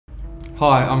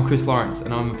Hi, I'm Chris Lawrence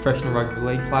and I'm a professional rugby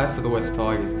league player for the West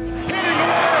Tigers. Hitting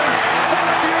Lawrence! What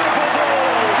a beautiful ball!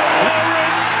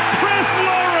 Lawrence! Chris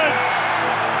Lawrence!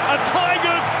 A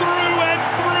Tiger through and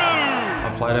through!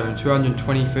 I've played over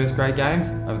 220 first grade games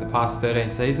over the past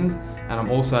 13 seasons, and I'm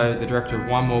also the director of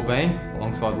One More Being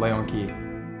alongside Leon Keir.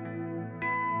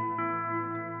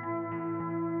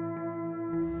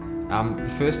 The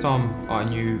first time I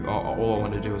knew all I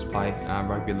wanted to do was play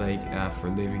rugby league for a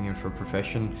living and for a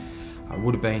profession. I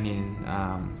would have been in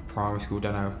primary school,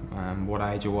 don't know what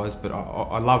age it was, but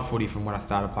I love footy from when I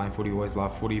started playing footy. Always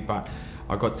loved footy, but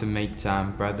I got to meet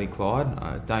Bradley Clyde.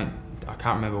 I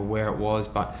can't remember where it was,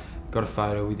 but got a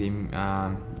photo with him,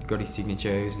 got his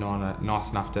signature. He was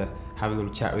nice enough to have a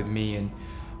little chat with me, and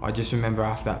I just remember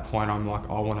after that point I'm like,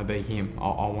 I want to be him.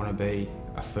 I want to be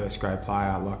a first grade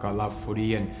player. Like, I love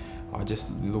footy and I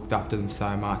just looked up to them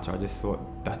so much. I just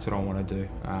thought that's what I want to do,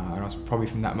 and I was probably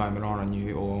from that moment on I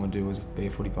knew all I wanted to do was be a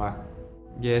footy player.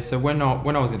 Yeah, so when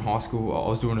I was in high school, I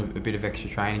was doing a bit of extra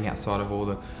training outside of all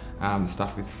the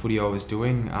stuff with footy I was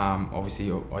doing.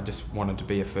 Obviously, I just wanted to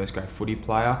be a first grade footy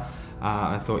player.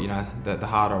 I thought, that the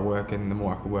harder I work and the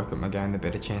more I could work at my game, the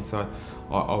better chance I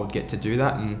would get to do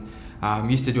that. And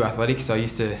used to do athletics, so I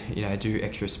used to do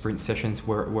extra sprint sessions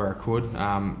where I could.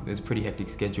 There's a pretty hectic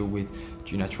schedule with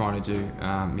trying to do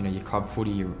your club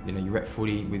footy, your rep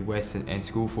footy with West and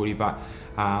school footy. But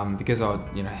because I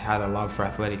had a love for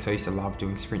athletics, I used to love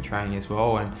doing sprint training as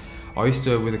well. And I used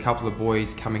to, with a couple of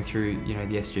boys coming through the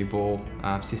SG ball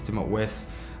system at West.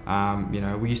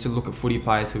 We used to look at footy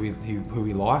players who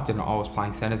we liked, and I was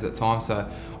playing centres at the time, so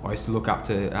I used to look up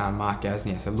to Mark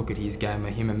Gasnier, so look at his game,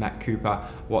 him and Matt Cooper,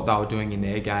 what they were doing in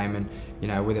their game,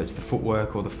 and whether it's the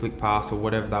footwork or the flick pass or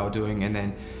whatever they were doing. And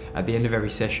then at the end of every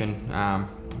session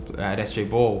at SG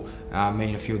Ball, me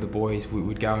and a few of the boys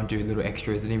would go and do little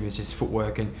extras, and even it's just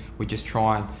footwork, and we'd just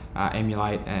try and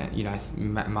emulate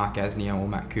Mark Gasnier or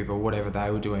Matt Cooper or whatever they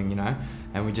were doing,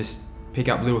 and we just pick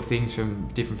up little things from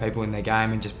different people in their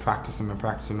game and just practice them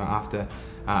after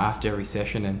every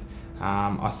session. And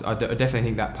I definitely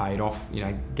think that paid off,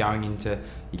 going into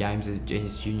your games as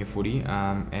junior footy,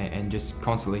 and just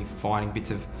constantly finding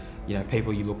bits of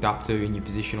people you looked up to in your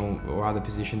position or other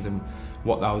positions and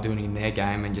what they were doing in their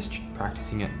game, and just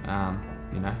practicing it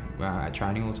at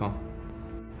training all the time.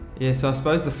 Yeah, so I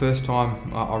suppose the first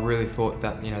time I really thought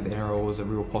that the NRL was a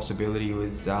real possibility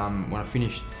was when I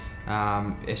finished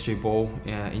SG Ball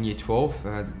in year 12.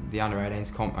 The under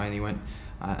 18s comp only went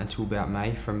until about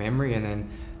May from memory, and then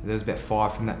there was about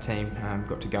 5 from that team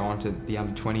got to go on to the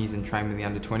under 20s and train with the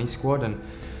under 20 squad. And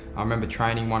I remember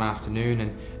training one afternoon,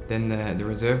 and then the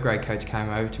reserve grade coach came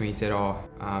over to me and said,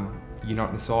 you're not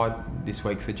on the side this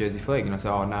week for Jersey Flegg. And I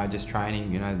said, oh no, just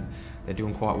training, they're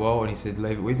doing quite well. And he said,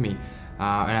 leave it with me.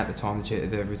 And at the time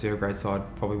the reserve grade side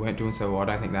probably weren't doing so well. I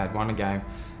don't think they had won a game.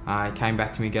 He came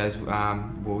back to me and goes,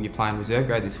 well, you're playing reserve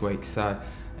grade this week. So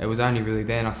it was only really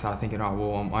then I started thinking, oh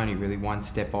well, I'm only really one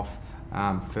step off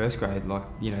first grade. Like,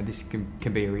 this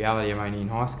can be a reality. I'm only in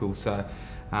high school. So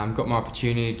got my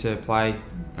opportunity to play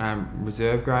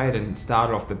reserve grade and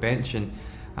started off the bench. And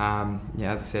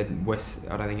as I said, West,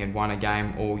 I don't think had won a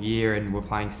game all year, and we're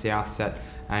playing Souths at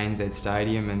ANZ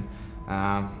Stadium, and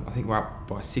I think we're up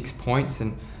by 6 points,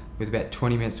 and with about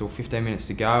 20 minutes or 15 minutes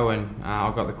to go, and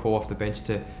I got the call off the bench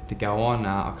to go on.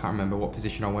 I can't remember what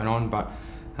position I went on, but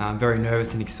very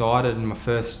nervous and excited. And my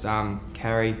first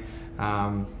carry,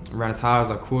 ran as hard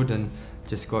as I could and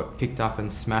just got picked up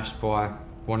and smashed by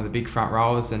one of the big front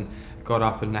rowers, and got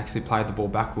up and actually played the ball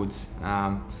backwards.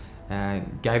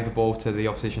 Gave the ball to the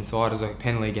opposition side. It was like a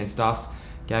penalty against us.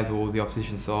 Gave the ball to the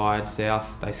opposition side,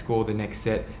 South. They scored the next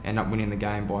set, ended up winning the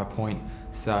game by a point.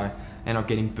 So ended up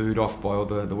getting booed off by all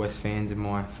the West fans in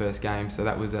my first game. So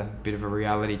that was a bit of a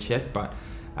reality check, but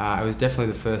it was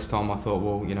definitely the first time I thought,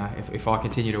 well, if I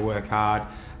continue to work hard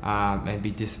and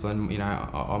be disciplined,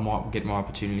 I might get my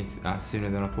opportunity sooner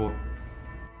than I thought.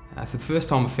 So the first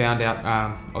time I found out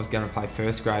I was going to play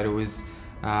first grade, it was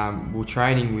we were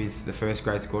training with the first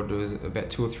grade squad. There was about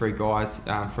 2 or 3 guys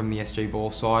from the SG Ball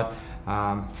side.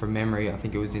 From memory, I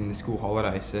think it was in the school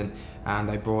holidays, and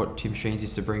they brought, Tim Sheens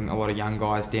used to bring a lot of young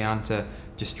guys down to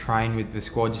just train with the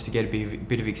squad, just to get a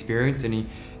bit of experience. And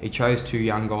he chose 2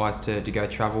 young guys to go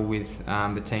travel with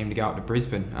the team to go up to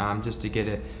Brisbane, just to get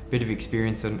a bit of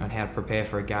experience on how to prepare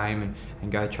for a game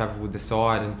and go travel with the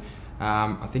side. And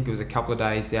I think it was a couple of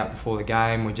days out before the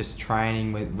game. We're just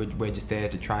training. We're just there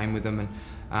to train with them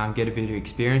and get a bit of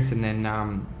experience. And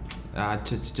then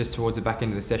just towards the back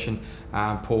end of the session,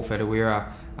 Paul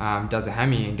Fedawira does a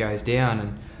hammy and goes down.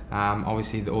 And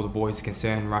obviously all the boys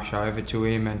concerned rush over to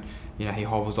him, and he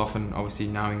hobbles off, and obviously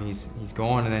knowing he's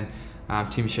gone. And then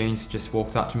Tim Sheens just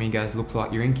walked up to me and goes, "Looks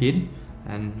like you're in, kid."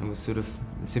 And it was sort of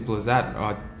as simple as that.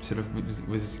 I sort of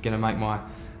was going to make my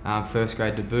first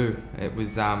grade debut. It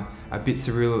was a bit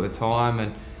surreal at the time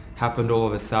and happened all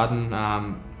of a sudden.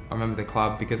 I remember the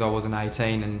club, because I wasn't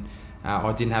 18 and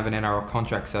I didn't have an NRL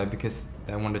contract, so because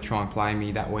they wanted to try and play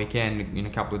me that weekend in a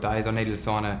couple of days, I needed to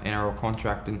sign an NRL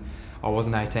contract, and I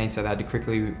wasn't 18, so they had to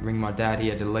quickly ring my dad. He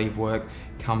had to leave work,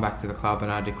 come back to the club,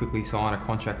 and I had to quickly sign a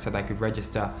contract so they could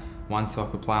register once I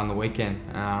could play on the weekend.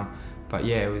 But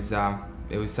yeah, it was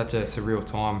such a surreal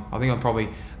time. I think I'll probably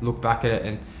look back at it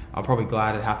and I'm probably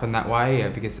glad it happened that way,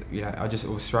 because I just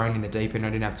was thrown in the deep end. I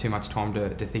didn't have too much time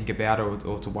to think about it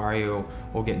or to worry or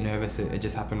get nervous. It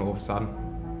just happened all of a sudden.